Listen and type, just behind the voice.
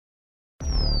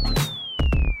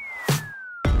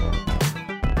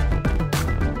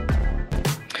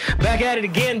Back at it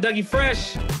again, Dougie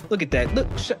Fresh. Look at that. Look,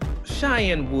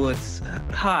 Cheyenne Woods.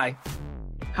 Hi.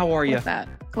 How are you?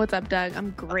 What's up, Doug?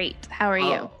 I'm great. How are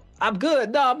you? I'm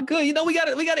good. No, I'm good. You know, we got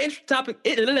an interesting topic.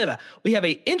 We have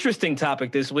an interesting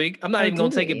topic this week. I'm not even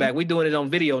going to take it back. We're doing it on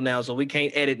video now, so we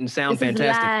can't edit and sound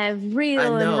fantastic. Live,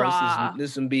 real, and raw.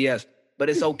 This is some BS, but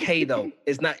it's okay though.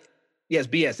 It's not. Yes,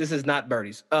 BS. This is not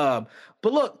birdies. But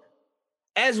look,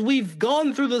 as we've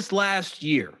gone through this last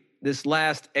year, this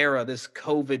last era, this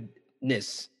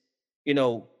COVID-ness, you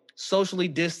know, socially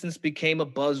distanced became a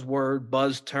buzzword,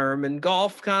 buzz term, and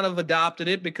golf kind of adopted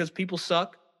it because people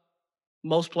suck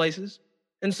most places.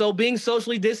 And so being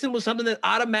socially distant was something that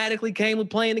automatically came with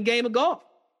playing the game of golf.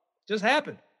 Just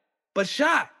happened. But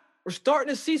Shy, we're starting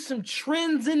to see some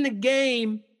trends in the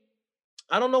game.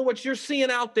 I don't know what you're seeing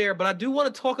out there, but I do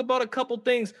want to talk about a couple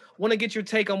things. Want to get your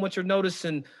take on what you're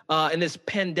noticing in this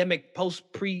pandemic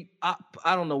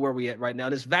I don't know where we at right now,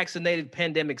 this vaccinated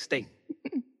pandemic state.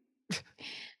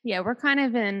 Yeah, we're kind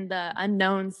of in the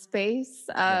unknown space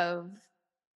of,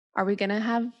 are we going to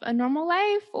have a normal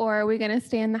life or are we going to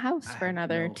stay in the house for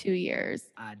another 2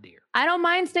 years? I don't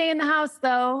mind staying in the house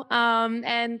though.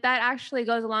 And that actually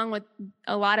goes along with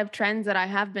a lot of trends that I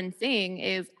have been seeing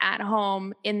is at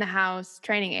home, in the house,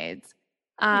 training aids.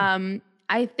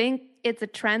 I think it's a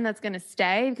trend that's going to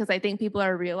stay because I think people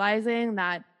are realizing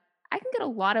that I can get a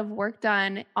lot of work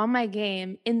done on my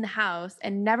game in the house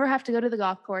and never have to go to the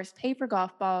golf course, pay for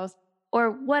golf balls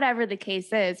or whatever the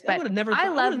case is. But I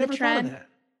love the trend.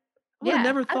 I would have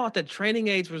never thought that training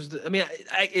aids was,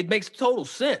 it makes total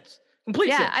sense.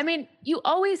 Complete sense. I mean, you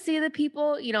always see the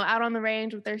people, you know, out on the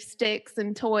range with their sticks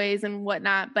and toys and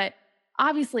whatnot. But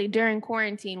obviously during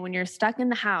quarantine, when you're stuck in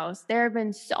the house, there have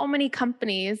been so many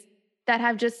companies that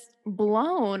have just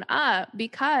blown up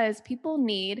because people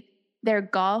need their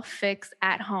golf fix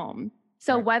at home.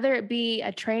 So whether it be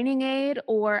a training aid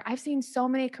or I've seen so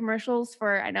many commercials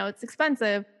for, I know it's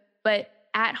expensive, but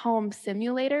at-home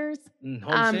simulators,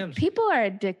 people are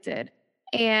addicted.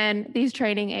 And these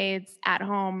training aids at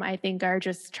home, I think are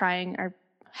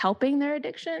helping their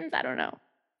addictions. I don't know.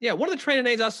 Yeah, one of the training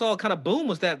aids I saw kind of boom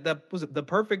was was it the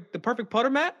perfect putter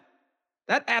mat?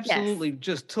 That absolutely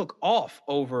just took off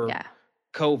over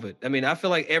COVID. I mean, I feel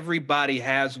like everybody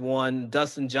has one.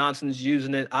 Dustin Johnson's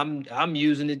using it. I'm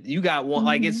using it. You got one.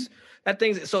 Like it's that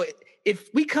thing. So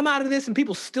if we come out of this and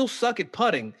people still suck at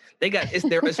putting,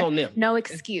 it's on them. No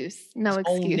excuse.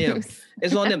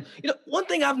 It's on them. You know, one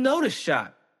thing I've noticed,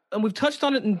 Shot, and we've touched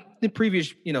on it in the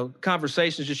previous,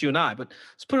 conversations, just you and I, but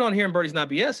let's put it on here in Birdies Not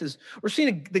BS, is we're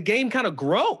seeing the game kind of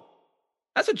grow.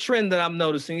 That's a trend that I'm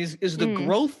noticing is the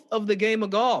growth of the game of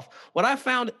golf. What I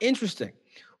found interesting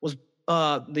was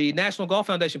the National Golf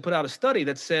Foundation put out a study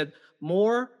that said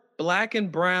more black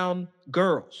and brown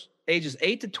girls ages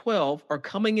 8 to 12 are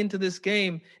coming into this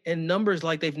game in numbers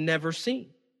like they've never seen.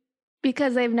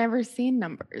 Because they've never seen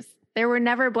numbers. There were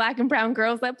never black and brown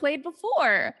girls that played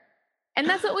before. And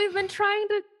that's what we've been trying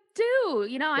to do.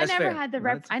 You know, I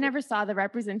never saw the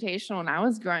representation when I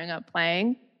was growing up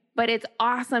playing, but it's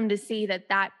awesome to see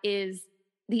that is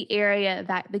the area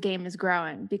that the game is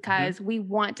growing because we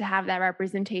want to have that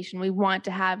representation. We want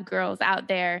to have girls out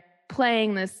there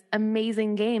playing this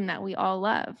amazing game that we all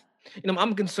love. You know,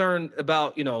 I'm concerned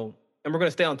about, and we're going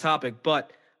to stay on topic,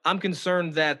 but I'm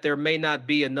concerned that there may not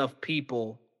be enough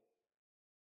people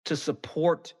to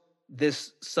support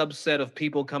this subset of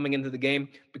people coming into the game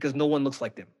because no one looks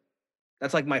like them.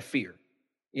 That's like my fear.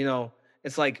 You know,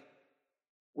 it's like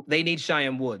they need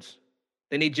Cheyenne Woods.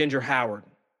 They need Ginger Howard,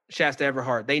 Shasta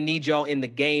Everhart. They need y'all in the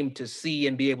game to see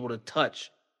and be able to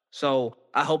touch. So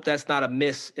I hope that's not a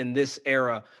miss in this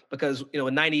era because,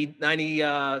 in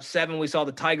 97, we saw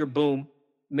the Tiger boom.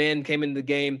 Men came into the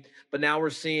game, but now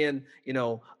we're seeing,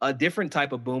 a different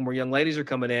type of boom where young ladies are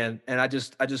coming in. And I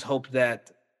just hope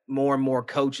that more and more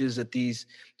coaches at these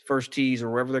first tees or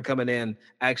wherever they're coming in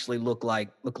actually look like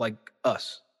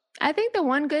us. I think the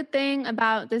one good thing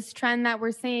about this trend that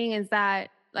we're seeing is that,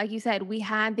 like you said, we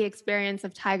had the experience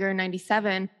of Tiger in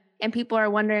 97. And people are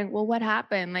wondering, well, what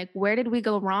happened? Like, where did we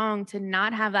go wrong to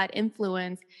not have that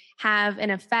influence have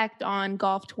an effect on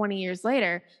golf 20 years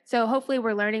later? So hopefully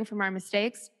we're learning from our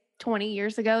mistakes 20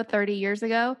 years ago, 30 years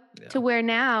ago, to where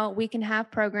now we can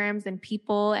have programs and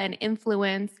people and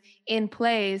influence in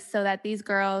place so that these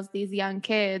girls, these young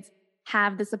kids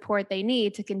have the support they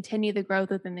need to continue the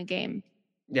growth within the game.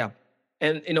 Yeah.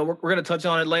 And, we're going to touch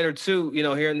on it later, too,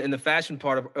 here in the fashion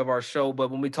part of our show. But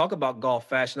when we talk about golf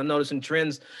fashion, I'm noticing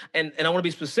trends. And I want to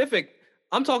be specific.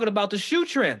 I'm talking about the shoe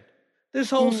trend, this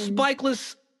whole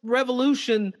spikeless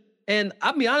revolution. And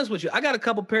I'll be honest with you. I got a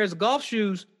couple pairs of golf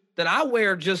shoes that I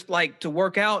wear just like to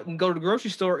work out and go to the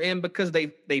grocery store in because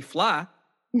they fly,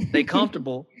 they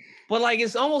comfortable. But like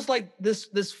it's almost like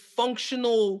this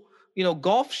functional,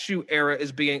 golf shoe era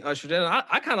is being ushered in.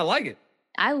 I kind of like it.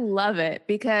 I love it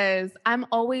because I'm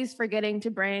always forgetting to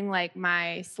bring like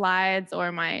my slides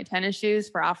or my tennis shoes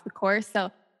for off the course.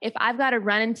 So if I've got to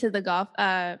run into the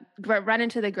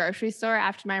grocery store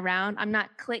after my round, I'm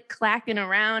not click clacking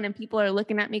around and people are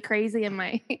looking at me crazy in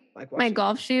my my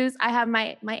golf shoes. I have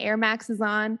my Air Maxes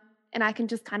on and I can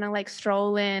just kind of like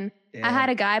stroll in. Yeah. I had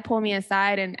a guy pull me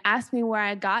aside and ask me where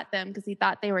I got them because he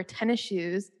thought they were tennis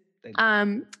shoes.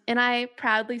 And I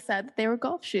proudly said that they were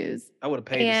golf shoes. I would have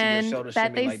paid to see your shoulder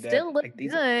that they like still look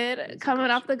good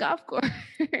coming off the golf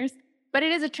course. But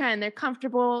it is a trend. They're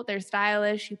comfortable. They're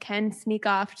stylish. You can sneak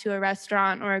off to a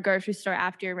restaurant or a grocery store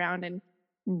after your round and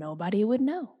nobody would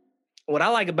know. What I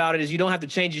like about it is you don't have to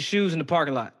change your shoes in the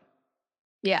parking lot.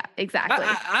 Yeah, exactly.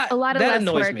 A lot of less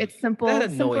work. Me. It's simple. That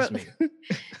annoys me.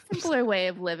 Simpler way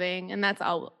of living. And that's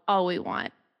all we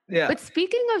want. Yeah. But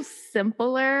speaking of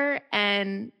simpler,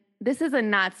 and this is a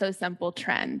not so simple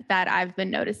trend that I've been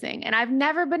noticing. And I've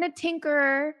never been a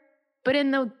tinkerer, but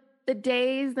in the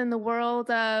days in the world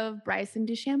of Bryson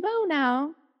DeChambeau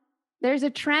now, there's a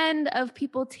trend of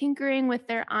people tinkering with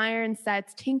their iron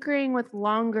sets, tinkering with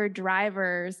longer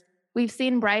drivers. We've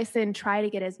seen Bryson try to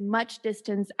get as much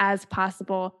distance as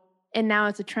possible, and now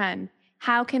it's a trend.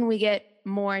 How can we get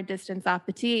more distance off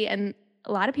the tee? And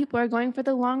a lot of people are going for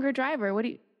the longer driver. What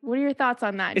are your thoughts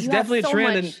on that? It's definitely a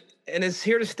trend, and it's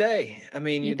here to stay. I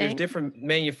mean, there's different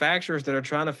manufacturers that are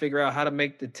trying to figure out how to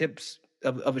make the tips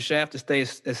of a shaft to stay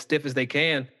as stiff as they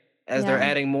can as they're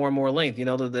adding more and more length.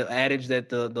 The adage that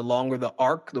the longer the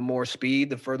arc, the more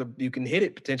speed, the further you can hit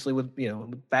it, potentially with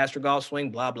faster golf swing,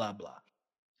 blah, blah, blah.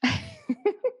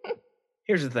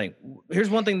 Here's the thing. Here's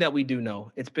one thing that we do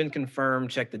know. It's been confirmed.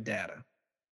 Check the data.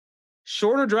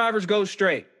 Shorter drivers go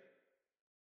straight.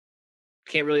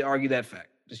 Can't really argue that fact.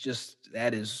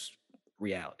 That is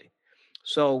reality.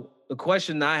 So the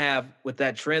question I have with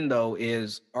that trend, though,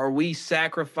 is are we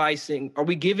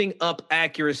giving up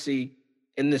accuracy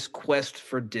in this quest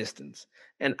for distance?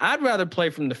 And I'd rather play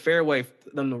from the fairway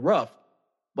than the rough,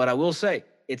 but I will say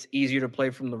it's easier to play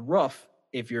from the rough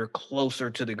if you're closer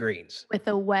to the greens. With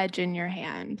a wedge in your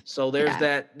hand. So there's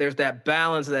that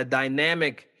balance, that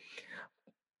dynamic,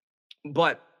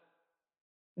 but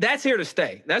that's here to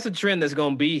stay. That's a trend that's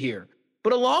going to be here.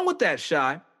 But along with that,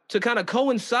 Shy, to kind of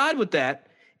coincide with that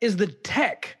is the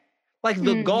tech, like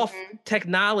the golf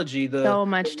technology, the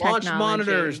launch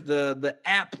monitors, the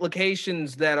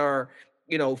applications that are,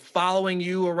 following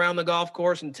you around the golf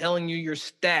course and telling you your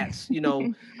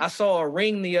stats. I saw a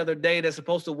ring the other day that's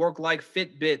supposed to work like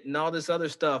Fitbit and all this other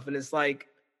stuff. And it's like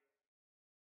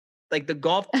the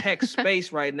golf tech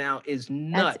space right now is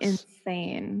nuts. That's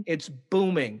insane. It's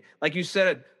booming. Like you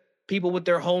said, people with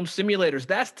their home simulators,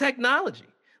 that's technology.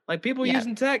 Like people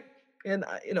using tech. And,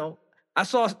 I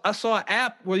saw an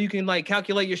app where you can like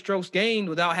calculate your strokes gained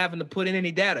without having to put in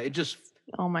any data. It just,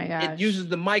 oh my gosh. It uses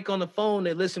the mic on the phone.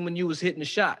 They listen when you was hitting the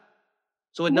shot.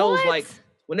 So it knows like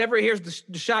whenever it hears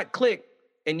the shot click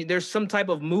and there's some type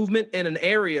of movement in an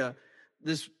area,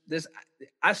 this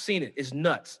I've seen it. It's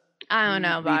nuts. I don't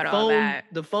know about all that.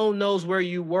 The phone knows where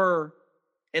you were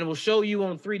and will show you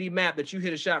on a 3D map that you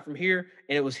hit a shot from here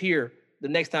and it was here. The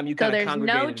next time you kind of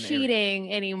congregate. So there's no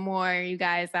cheating anymore, you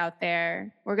guys out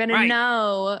there. We're going to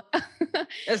know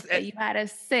that you had a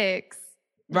 6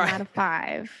 not a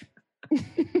 5.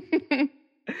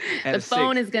 The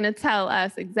phone is going to tell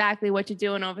us exactly what you're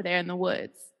doing over there in the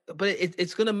woods. But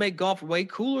it's going to make golf way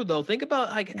cooler, though. Think about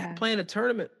playing a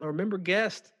tournament or a member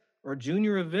guest or a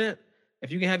junior event.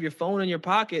 If you can have your phone in your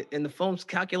pocket and the phone's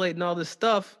calculating all this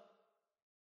stuff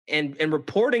and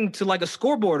reporting to like a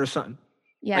scoreboard or something.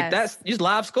 Yes. Like that's just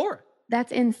live score.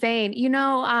 That's insane.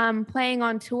 Playing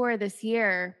on tour this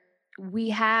year,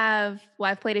 I've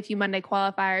played a few Monday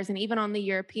qualifiers, and even on the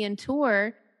European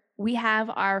tour, we have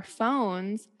our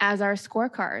phones as our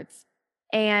scorecards.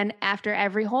 And after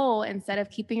every hole, instead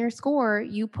of keeping your score,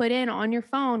 you put in on your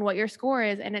phone what your score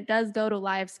is, and it does go to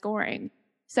live scoring.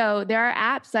 So there are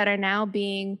apps that are now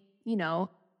being,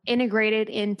 integrated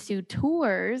into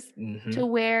tours to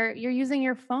where you're using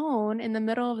your phone in the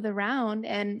middle of the round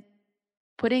and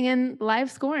putting in live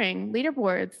scoring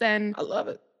leaderboards. And I love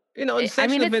it. In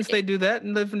section events, they do that.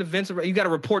 And different events, you got to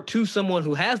report to someone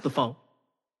who has the phone.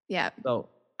 Yeah. So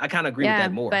I kind of agree with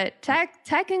that more. But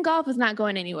tech in golf is not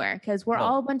going anywhere because we're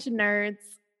all a bunch of nerds.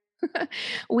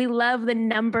 We love the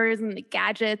numbers and the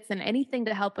gadgets and anything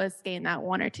to help us gain that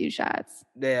 1 or 2 shots.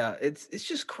 Yeah, it's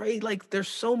just crazy. Like there's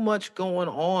so much going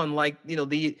on. Like,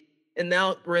 the and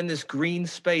now we're in this green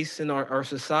space in our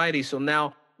society. So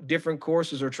now different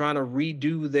courses are trying to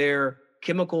redo their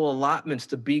chemical allotments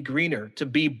to be greener, to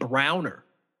be browner.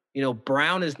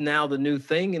 Brown is now the new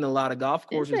thing in a lot of golf Is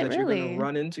courses it that you're going to really?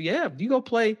 run into. Yeah, you go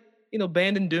play,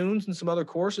 Bandon Dunes and some other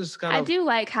courses, kind I of. do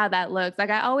like how that looks. Like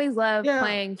I always love Yeah,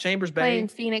 playing Chambers playing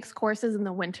Bay. Phoenix courses in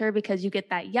the winter because you get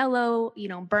that yellow,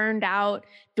 burned out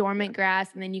dormant grass,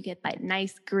 and then you get that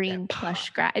nice green That plush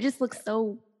pop. grass. It just looks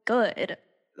so good.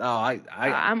 Oh,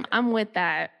 I'm with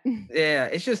that. yeah.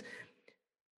 It's just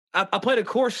I played a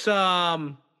course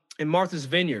in Martha's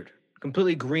Vineyard,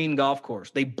 completely green golf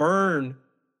course. They burn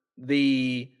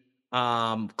the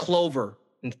clover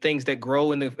and things that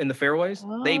grow in the fairways.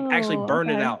 They actually Oh, burn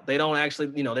it okay. out. They don't actually,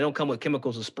 they don't come with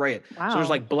chemicals to spray it. So there's Wow.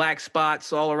 like black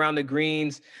spots all around the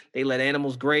greens. They let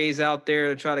animals graze out there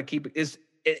to try to keep it.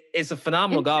 It's a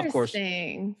phenomenal golf course,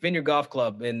 Interesting. Vineyard Golf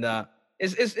Club, and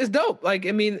it's dope. Like,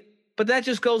 I mean, but that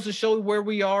just goes to show where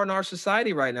we are in our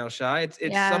society right now, Shy. It's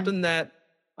Yeah. something that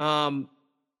um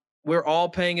we're all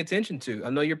paying attention to. I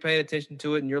know you're paying attention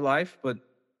to it in your life, but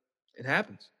it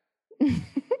happens.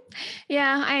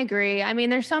 Yeah, I agree. I mean,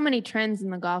 there's so many trends in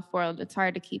the golf world, it's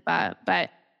hard to keep up. But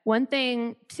one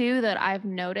thing too that I've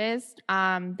noticed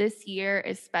this year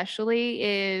especially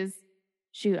is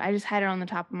shoot, I just had it on the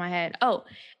top of my head. Oh,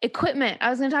 equipment. I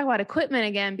was going to talk about equipment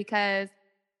again because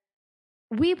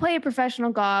we play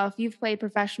professional golf. You've played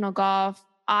professional golf.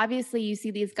 Obviously, you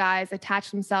see these guys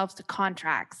attach themselves to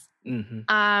contracts. Hmm.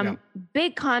 Yeah. Um,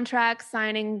 Big contracts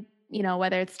signing,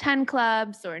 whether it's 10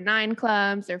 clubs or 9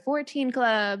 clubs or 14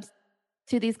 clubs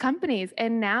to these companies.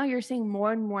 And now you're seeing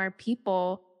more and more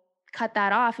people cut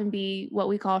that off and be what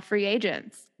we call free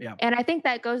agents. Yeah. And I think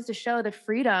that goes to show the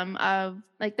freedom of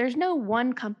like, there's no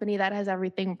one company that has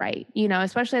everything right,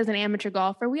 especially as an amateur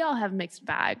golfer, we all have mixed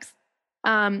bags.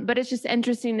 But it's just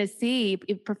interesting to see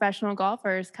if professional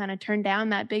golfers kind of turn down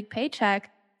that big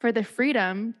paycheck for the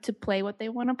freedom to play what they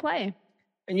want to play.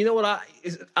 And you know what?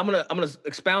 I'm gonna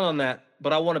expound on that,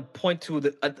 but I want to point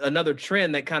to another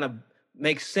trend that kind of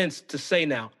makes sense to say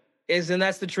now and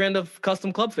that's the trend of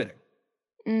custom club fitting.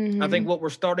 I think Hmm. what we're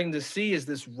starting to see is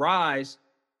this rise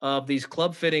of these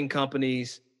club fitting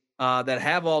companies that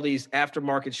have all these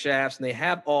aftermarket shafts, and they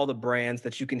have all the brands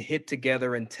that you can hit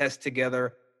together and test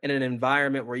together in an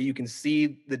environment where you can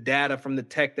see the data from the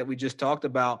tech that we just talked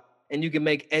about, and you can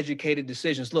make educated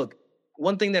decisions. Look,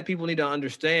 one thing that people need to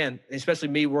understand, especially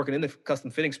me working in the custom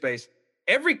fitting space,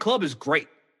 every club is great.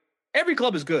 Every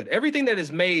club is good. Everything that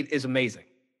is made is amazing.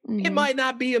 It Hmm. might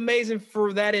not be amazing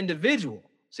for that individual.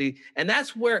 See, and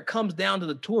that's where it comes down to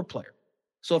the tour player.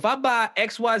 So if I buy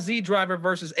XYZ driver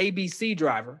versus ABC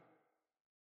driver,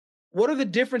 what are the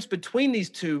difference between these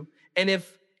two? And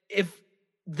if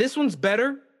this one's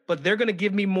better, but they're going to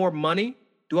give me more money,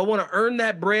 do I want to earn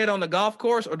that bread on the golf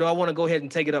course, or do I want to go ahead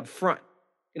and take it up front?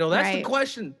 That's the Right.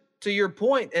 question to your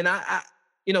point. And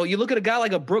you look at a guy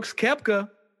like a Brooks Koepka,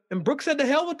 and Brooks said, "To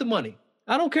hell with the money.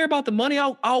 I don't care about the money.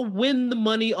 I'll win the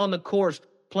money on the course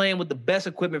playing with the best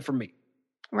equipment for me."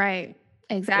 Right.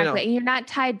 You Exactly. know, And you're not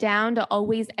tied down to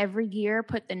always every year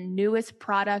put the newest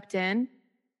product in.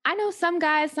 I know some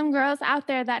guys, some girls out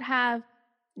there that have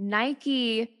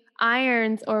Nike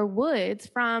irons or woods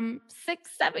from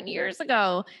 6, 7 years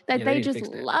ago that yeah, they they need to just fix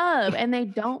that. love and they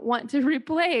don't want to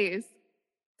replace.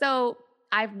 So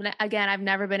I've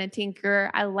never been a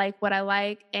tinkerer. I like what I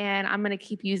like and I'm going to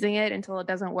keep using it until it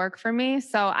doesn't work for me.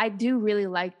 So I do really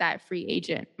like that free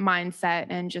agent mindset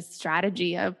and just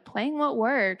strategy of playing what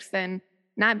works and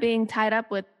not being tied up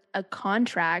with a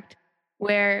contract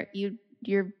where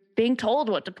you're being told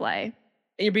what to play.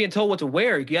 And you're being told what to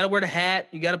wear. You got to wear the hat.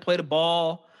 You got to play the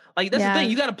ball. Like, that's the thing.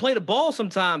 Yes, You got to play the ball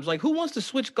sometimes. Like, who wants to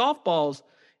switch golf balls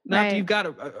after you've right.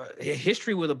 got a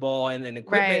history with a ball and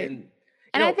equipment? Right. And you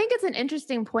And I know, think it's an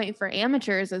interesting point for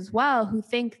amateurs as well who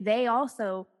think they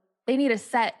need a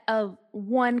set of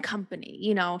one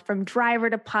company, from driver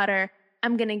to putter,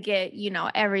 I'm going to get,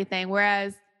 everything.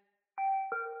 Whereas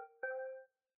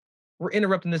we're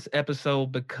interrupting this episode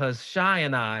because Shy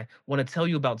and I want to tell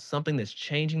you about something that's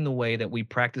changing the way that we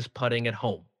practice putting at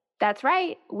home, that's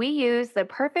right. We use the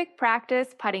Perfect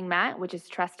Practice putting mat, which is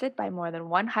trusted by more than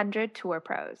 100 tour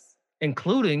pros.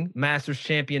 including Masters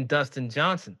champion Dustin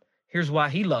Johnson. Here's why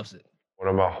he loves it. When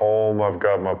I'm at home, I've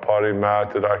got my putting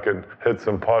mat that I can hit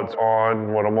some putts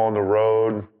on. When I'm on the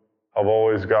road, I've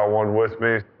always got one with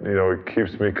me. It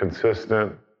keeps me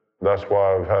consistent. That's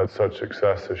why I've had such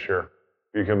success this year.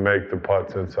 You can make the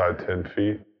putts inside 10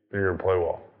 feet, you're going to play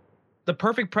well. The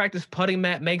Perfect Practice putting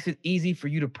mat makes it easy for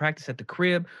you to practice at the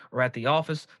crib or at the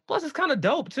office. Plus, it's kind of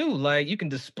dope too. Like, you can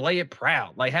display it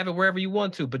proud, like have it wherever you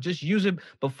want to, but just use it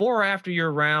before or after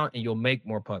you're around and you'll make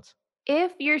more putts.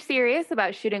 If you're serious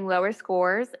about shooting lower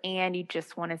scores and you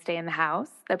just want to stay in the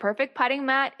house, the perfect putting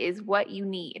mat is what you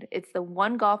need. It's the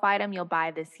one golf item you'll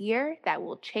buy this year that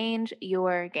will change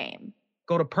your game.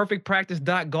 Go to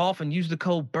perfectpractice.golf and use the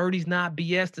code Birdies Not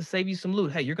BS to save you some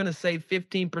loot. Hey, you're going to save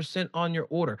 15% on your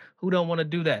order. Who don't want to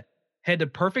do that? Head to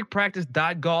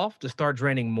perfectpractice.golf to start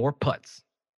draining more putts.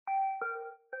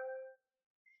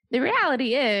 The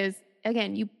reality is,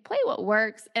 again, you play what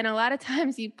works, and a lot of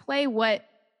times you play what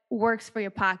works for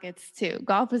your pockets too.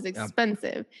 Golf is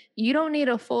expensive. You don't need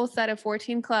a full set of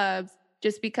 14 clubs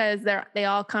just because they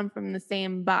all come from the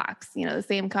same box, the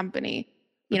same company.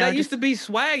 That used to be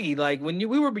swaggy. Like when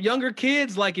we were younger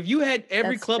kids, like if you had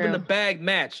every club in the bag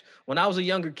match when I was a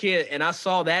younger kid and I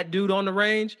saw that dude on the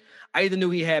range, I either knew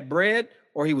he had bread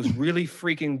or he was really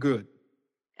freaking good.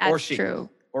 That's true.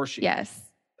 Or she. Yes.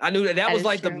 I knew that was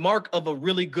like true. The mark of a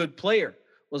really good player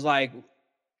was like,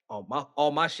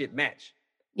 all my shit match.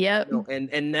 Yep.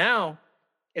 And now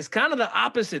it's kind of the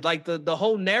opposite. Like the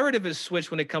whole narrative is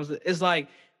switched when it comes to, it's like,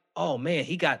 oh man,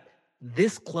 he got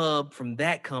this club from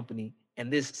that company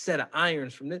and this set of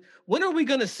irons from this. When are we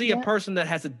going to see a person that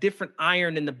has a different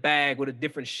iron in the bag with a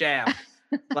different shaft?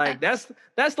 Like that's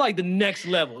like the next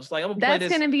level. It's like, I'm gonna play this.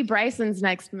 That's going to be Bryson's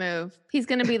next move. He's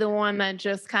going to be the one that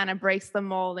just kind of breaks the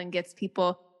mold and gets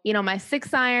people, my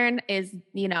 6 iron is,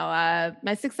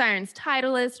 my 6 iron's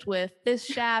Titleist with this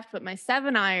shaft, but my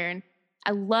 7 iron,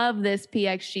 I love this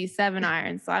PXG 7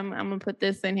 iron. So I'm going to put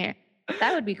this in here.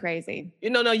 That would be crazy.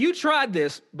 Now you tried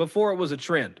this before it was a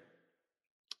trend,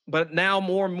 but now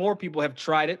more and more people have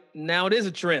tried it. Now it is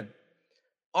a trend.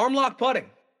 Arm lock putting.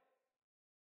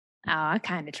 Oh, I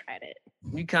kind of tried it.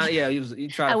 You kind of, you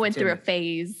tried. I went through a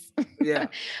phase. Yeah.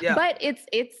 But it's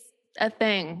a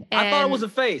thing. I thought it was a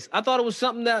phase. I thought it was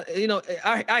something that,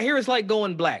 I hear it's like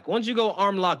going black. Once you go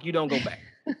arm lock, you don't go back.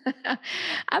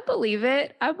 I believe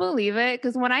it.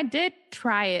 Because when I did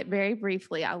try it very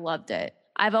briefly, I loved it.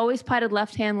 I've always putted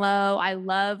left hand low. I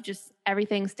love just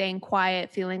everything staying quiet,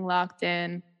 feeling locked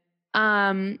in.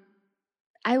 I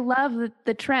love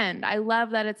the trend. I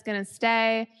love that it's going to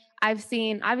stay. We've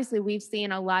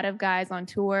seen a lot of guys on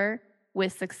tour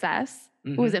with success.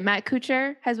 Mm-hmm. Who was it? Matt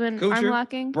Kuchar has been arm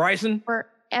locking. Bryson.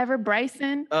 Forever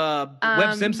Bryson.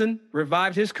 Webb Simpson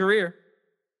revived his career.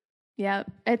 Yeah.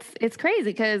 It's crazy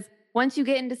because once you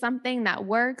get into something that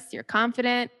works, you're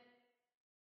confident.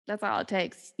 That's all it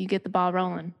takes. You get the ball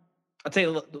rolling. I'll tell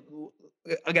you,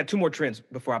 I got 2 more trends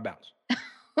before I bounce.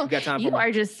 You got time for You me?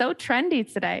 are just so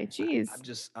trendy today. Jeez.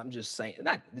 I'm just saying.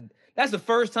 That's the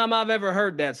first time I've ever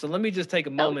heard that. So let me just take a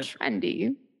moment. So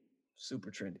trendy.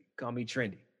 Super trendy. Call me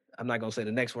trendy. I'm not going to say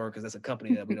the next word because that's a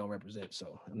company that we don't represent.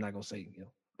 So I'm not going to say,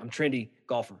 I'm trendy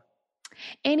golfer.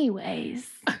 Anyways.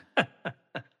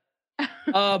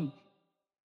 I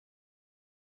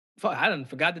done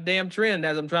forgot the damn trend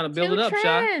as I'm trying to build 2 it up, trends.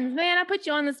 Sha. Man, I put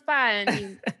you on the spot.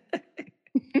 And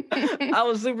I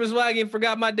was super swaggy and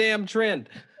forgot my damn trend.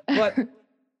 But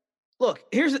look,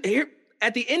 here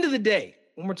at the end of the day,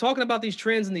 when we're talking about these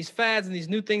trends and these fads and these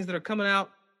new things that are coming out,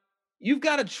 you've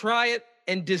got to try it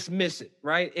and dismiss it,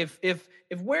 right? If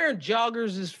wearing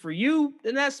joggers is for you,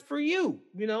 then that's for you.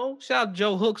 Shout out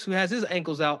Joe Hooks, who has his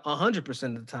ankles out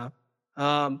 100% of the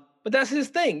time. But that's his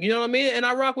thing, you know what I mean? And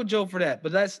I rock with Joe for that.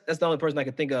 But that's the only person I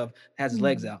can think of that has his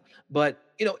legs out. But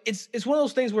it's one of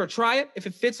those things where try it. If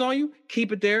it fits on you,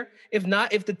 keep it there. If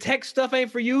not, if the tech stuff ain't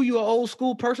for you, you an old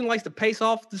school person likes to pace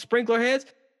off the sprinkler heads,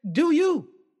 do you.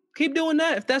 Keep doing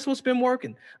that if that's what's been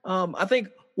working. I think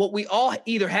what we all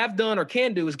either have done or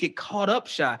can do is get caught up,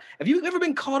 Shy. Have you ever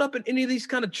been caught up in any of these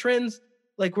kind of trends,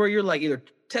 like where you're like either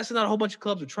testing out a whole bunch of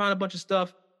clubs or trying a bunch of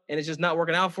stuff and it's just not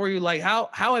working out for you? Like how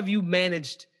have you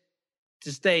managed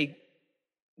to stay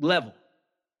level?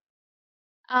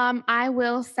 I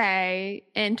will say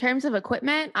in terms of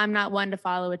equipment, I'm not one to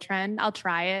follow a trend. I'll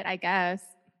try it, I guess.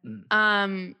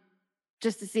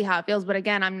 Just to see how it feels. But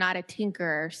again, I'm not a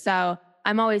tinkerer. So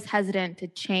I'm always hesitant to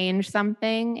change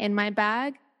something in my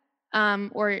bag,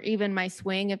 or even my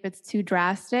swing if it's too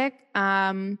drastic.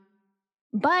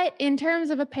 But in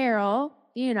terms of apparel,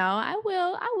 I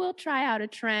will try out a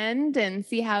trend and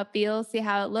see how it feels, see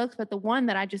how it looks. But the one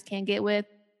that I just can't get with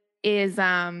is,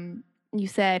 you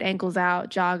said ankles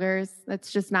out, joggers.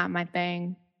 That's just not my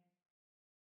thing.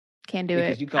 Can't do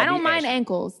it. I don't mind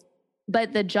ankles,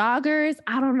 but the joggers,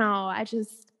 I don't know. I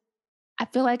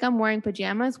feel like I'm wearing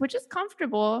pajamas, which is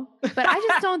comfortable, but I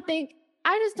just don't think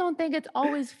it's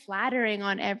always flattering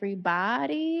on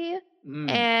everybody.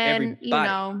 Everybody.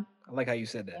 I like how you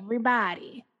said that.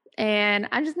 Everybody. And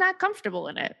I'm just not comfortable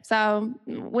in it. So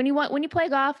when you play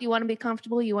golf, you want to be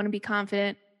comfortable, you want to be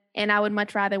confident. And I would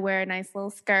much rather wear a nice little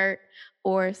skirt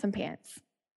or some pants.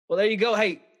 Well, there you go.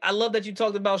 Hey, I love that you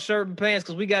talked about shirt and pants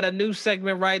because we got a new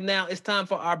segment right now. It's time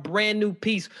for our brand new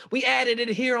piece. We added it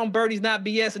here on Birdie's Not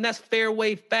BS, and that's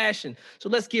Fairway Fashion. So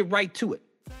let's get right to it.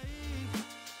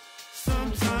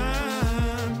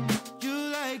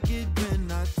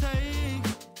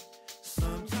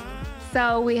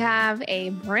 So we have a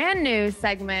brand new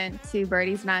segment to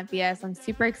Birdie's Not BS. I'm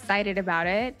super excited about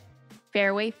it.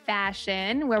 Fairway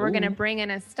Fashion, where we're going to bring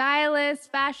in a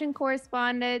stylist, fashion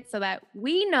correspondent, so that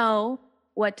we know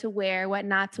what to wear, what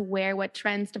not to wear, what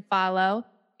trends to follow.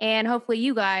 And hopefully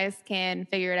you guys can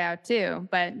figure it out too.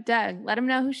 But Doug, let them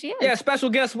know who she is. Yeah, special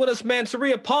guest with us, man.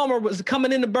 Taria Palmer was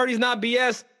coming into Birdie's Not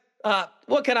BS.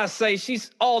 What can I say?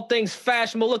 She's all things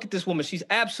fashionable. Look at this woman. She's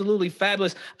absolutely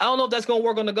fabulous. I don't know if that's going to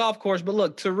work on the golf course, but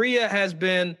look, Taria has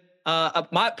been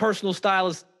my personal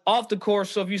stylist off the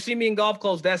course. So if you see me in golf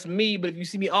clothes, that's me. But if you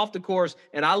see me off the course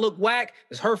and I look whack,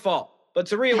 it's her fault. But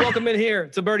Taria, welcome in here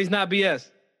to Birdie's Not BS.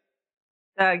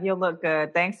 Doug, you'll look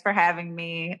good. Thanks for having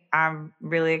me. I'm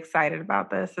really excited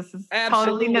about this. This is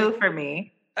Absolutely. Totally new for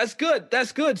me. That's good.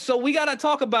 That's good. So we got to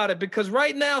talk about it because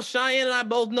right now, Cheyenne and I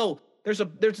both know there's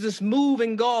this move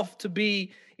in golf to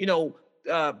be,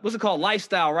 what's it called?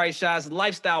 Lifestyle, right, Shy? It's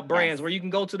lifestyle brands where you can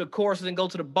go to the courses and go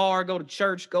to the bar, go to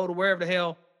church, go to wherever the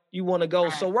hell you want to go.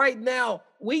 Right. So right now,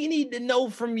 we need to know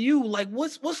from you, like,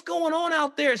 what's going on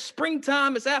out there? It's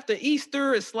springtime. It's after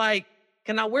Easter. It's like,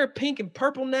 can I wear pink and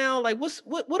purple now? Like,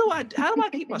 how do I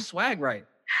keep my swag right?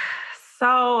 So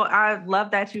I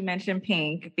love that you mentioned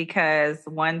pink because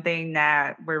one thing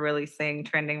that we're really seeing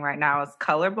trending right now is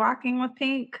color blocking with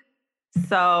pink.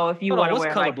 So if you want to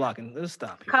wear color blocking? Let's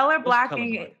stop here. Color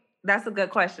blocking, that's a good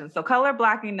question. So color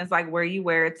blocking is like where you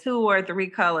wear 2 or 3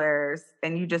 colors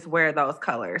and you just wear those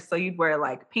colors. So you'd wear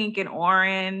like pink and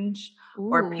orange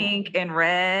or pink and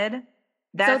red.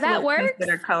 That's so that works?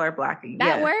 Considered color blocking.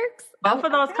 That works? Both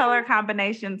of those color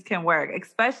combinations can work.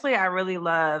 Especially, I really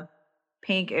love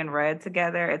pink and red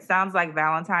together. It sounds like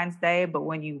Valentine's Day, but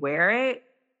when you wear it,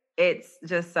 it's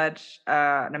just such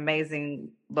an amazing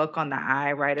look on the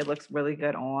eye, right? It looks really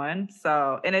good on.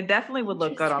 So, and it definitely would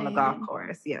look good on the golf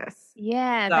course. Yes.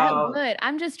 Yeah, that would.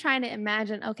 I'm just trying to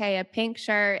imagine, okay, a pink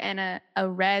shirt and a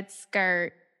red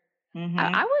skirt. Mm-hmm.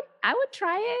 I would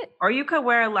try it. Or you could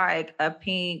wear like a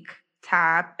pink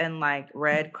top and like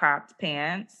red cropped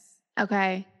pants.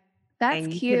 Okay. That's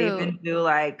and cute. You could even do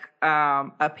like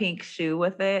a pink shoe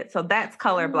with it. So that's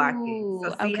color blocking.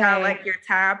 So see how like your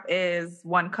top is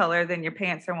one color, then your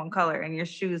pants are one color, and your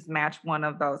shoes match one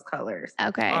of those colors.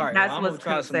 Okay. All right, that's what's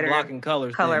considered some blocking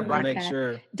colors. Color blocking. Make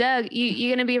sure. Doug,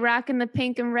 you gonna be rocking the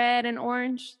pink and red and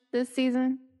orange this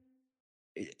season?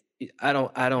 I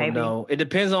don't know. It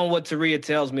depends on what Taria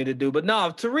tells me to do. But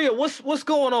no, Taria, what's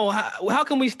going on? How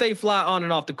can we stay fly on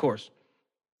and off the course?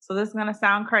 So this is going to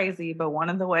sound crazy, but one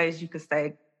of the ways you could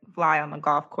stay fly on the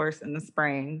golf course in the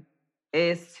spring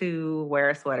is to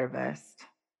wear a sweater vest.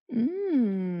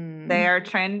 They are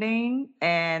trending,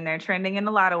 and they're trending in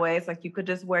a lot of ways. Like you could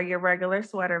just wear your regular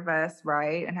sweater vest,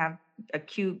 right? And have a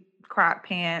cute crop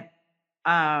pant.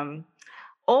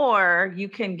 Or you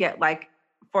can get like,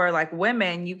 for like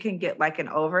women, you can get like an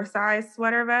oversized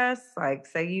sweater vest. Like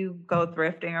say you go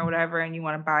thrifting or whatever, and you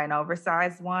want to buy an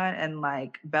oversized one and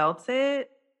like belt it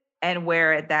and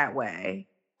wear it that way.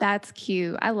 That's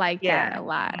cute. I like that a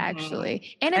lot,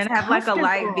 actually. And it's have like a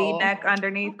light V-neck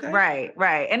underneath. Okay.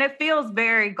 Right. And it feels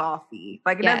very golfy.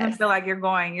 Like it doesn't feel like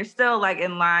you're still like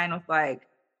in line with like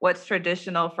what's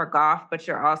traditional for golf, but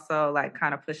you're also like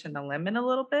kind of pushing the limit a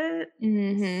little bit.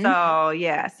 Mm-hmm.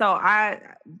 So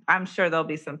I'm sure there'll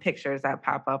be some pictures that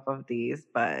pop up of these,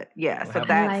 but so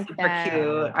that's super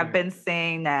cute. I've been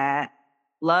seeing that.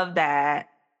 Love that.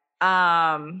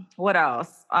 What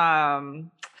else?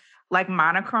 Like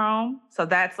monochrome. So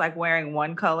that's like wearing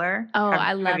one color. Oh,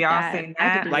 I love that. Have y'all seen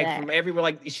that? Like from everywhere,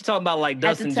 like she's talking about like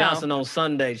Dustin Johnson on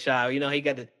Sunday, child.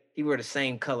 He wear the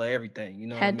same color, everything. You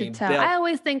know head what I mean? to toe. I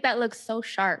always think that looks so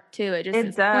sharp too.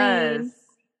 It does. Clean.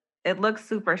 It looks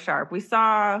super sharp.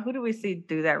 Who did we see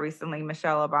do that recently?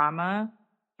 Michelle Obama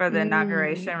for the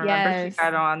inauguration. Remember she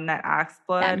got on that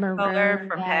oxblood color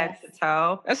from head to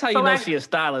toe. That's how you know she a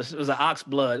stylist. It was an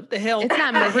oxblood. What the hell? It's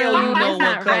not maroon. You know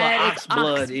what color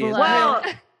oxblood is.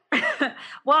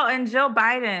 Well, and Jill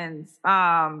and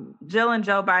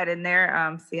Joe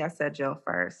Biden, I said Jill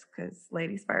first because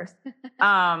ladies first.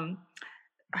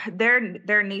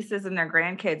 Their nieces and their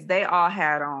grandkids, they all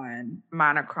had on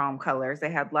monochrome colors.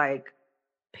 They had like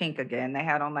pink again. They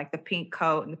had on like the pink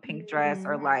coat and the pink dress,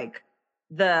 or like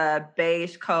the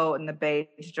beige coat and the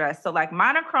beige dress. So like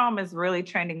monochrome is really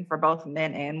trending for both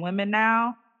men and women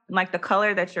now. like the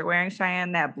color that you're wearing,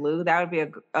 Cheyenne, that blue, that would be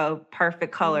a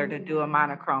perfect color to do a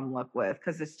monochrome look with,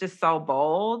 because it's just so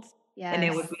bold. Yes. And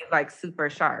it would be like super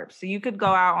sharp. So you could go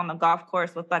out on the golf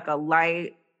course with like a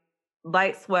light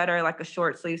sweater, like a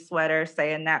short sleeve sweater,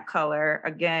 say in that color.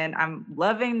 Again, I'm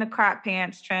loving the crop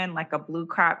pants trend, like a blue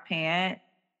crop pant.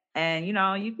 And, you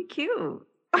know, you'd be cute.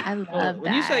 I love that.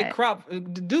 When you say crop,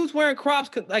 dudes wearing crops,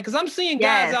 like, because I'm seeing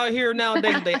guys out here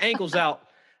nowadays with their ankles out.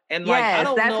 And like, I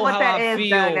don't know how I feel.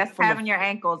 Doug. That's having your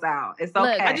ankles out. It's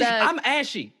okay. Look, I'm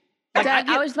ashy. Like, Doug,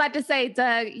 I was about to say,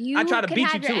 Doug, you I try to can beat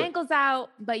have you your ankles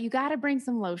out, but you got to bring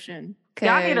some lotion.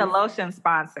 Y'all need a lotion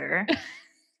sponsor.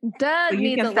 Doug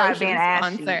needs a lotion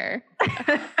sponsor.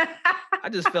 I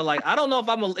just feel like, I don't know if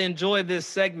I'm going to enjoy this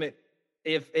segment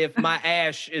if my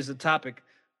ash is a topic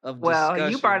of discussion. Well,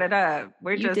 you brought it up.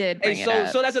 You did bring it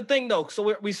up. So that's the thing, though.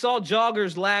 So we saw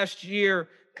joggers last year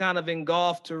kind of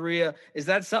engulf Taria. Is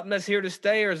that something that's here to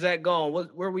stay, or is that gone?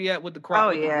 Where are we at with the crop? Oh,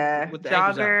 yeah. With the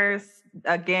joggers,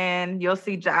 again, you'll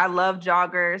see. I love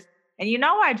joggers. And you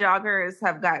know why joggers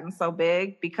have gotten so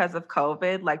big? Because of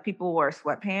COVID. Like, people wore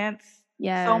sweatpants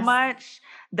so much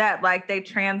that like they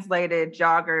translated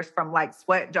joggers from like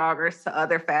sweat joggers to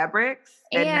other fabrics.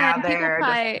 And now they're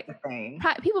just the thing.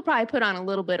 People probably put on a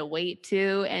little bit of weight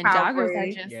too, and joggers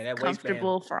are just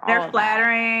comfortable for all. They're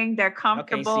flattering. They're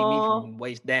comfortable. You can't see me from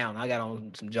waist down. I got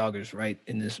on some joggers right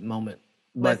in this moment.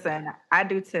 But listen, I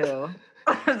do too.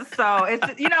 So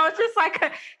it's, you know, it's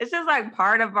just like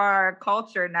part of our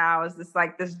culture now is this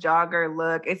like this jogger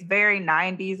look. It's very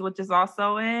 90s, which is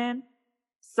also in.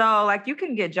 So like you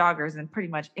can get joggers in pretty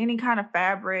much any kind of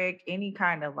fabric, any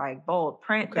kind of like bold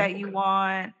print that you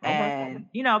want, and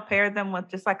you know, pair them with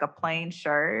just like a plain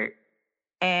shirt.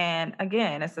 And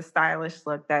again, it's a stylish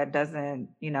look that doesn't,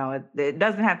 you know, it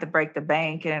doesn't have to break the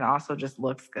bank, and it also just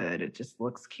looks good. It just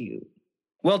looks cute.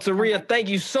 Well, Taria, thank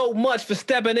you so much for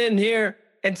stepping in here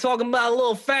and talking about a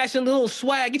little fashion, a little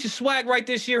swag. Get your swag right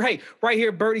this year. Hey, right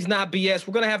here, Birdie's Not BS.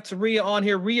 We're going to have Taria on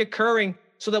here reoccurring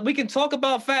so that we can talk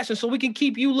about fashion, so we can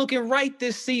keep you looking right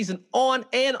this season on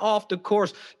and off the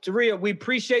course. Taria, we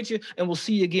appreciate you, and we'll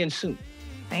see you again soon.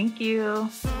 Thank you.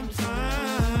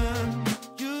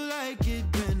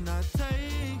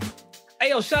 Hey,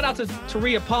 yo, shout out to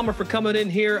Taria Palmer for coming in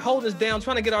here, holding us down,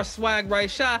 trying to get our swag right.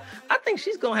 Shy, I think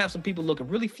she's going to have some people looking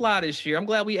really fly this year. I'm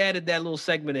glad we added that little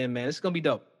segment in, man. It's going to be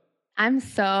dope. I'm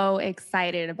so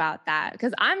excited about that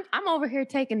because I'm over here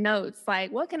taking notes.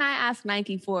 Like, what can I ask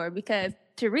Nike for? Because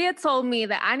Taria told me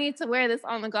that I need to wear this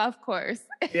on the golf course.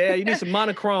 Yeah, you need some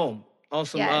monochrome on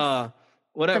some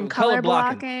whatever, some color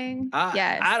blocking.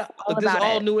 This is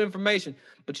all new information.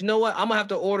 But you know what? I'm gonna have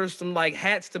to order some like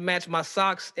hats to match my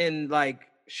socks and like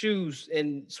shoes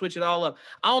and switch it all up.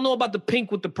 I don't know about the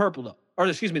pink with the purple though, or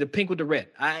excuse me, the pink with the red.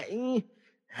 I'm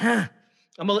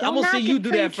gonna see you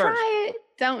do that first.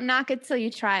 Don't knock it till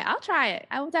you try it. I'll try it.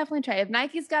 I will definitely try it. If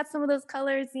Nike's got some of those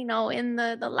colors, you know, in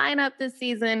the lineup this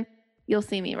season, you'll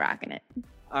see me rocking it.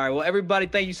 All right. Well, everybody,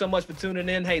 thank you so much for tuning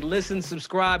in. Hey, listen,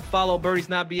 subscribe, follow Birdie's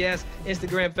Not BS,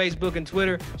 Instagram, Facebook, and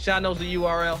Twitter. Shy knows the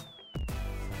URL.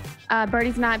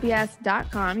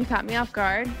 birdiesnotbs.com. You caught me off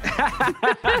guard.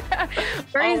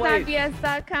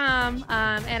 birdiesnotbs.com.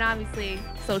 And obviously,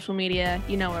 social media,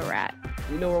 you know where we're at.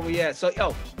 You know where we at. So,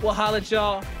 we'll holler at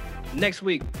y'all next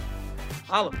week.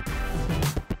 Holla.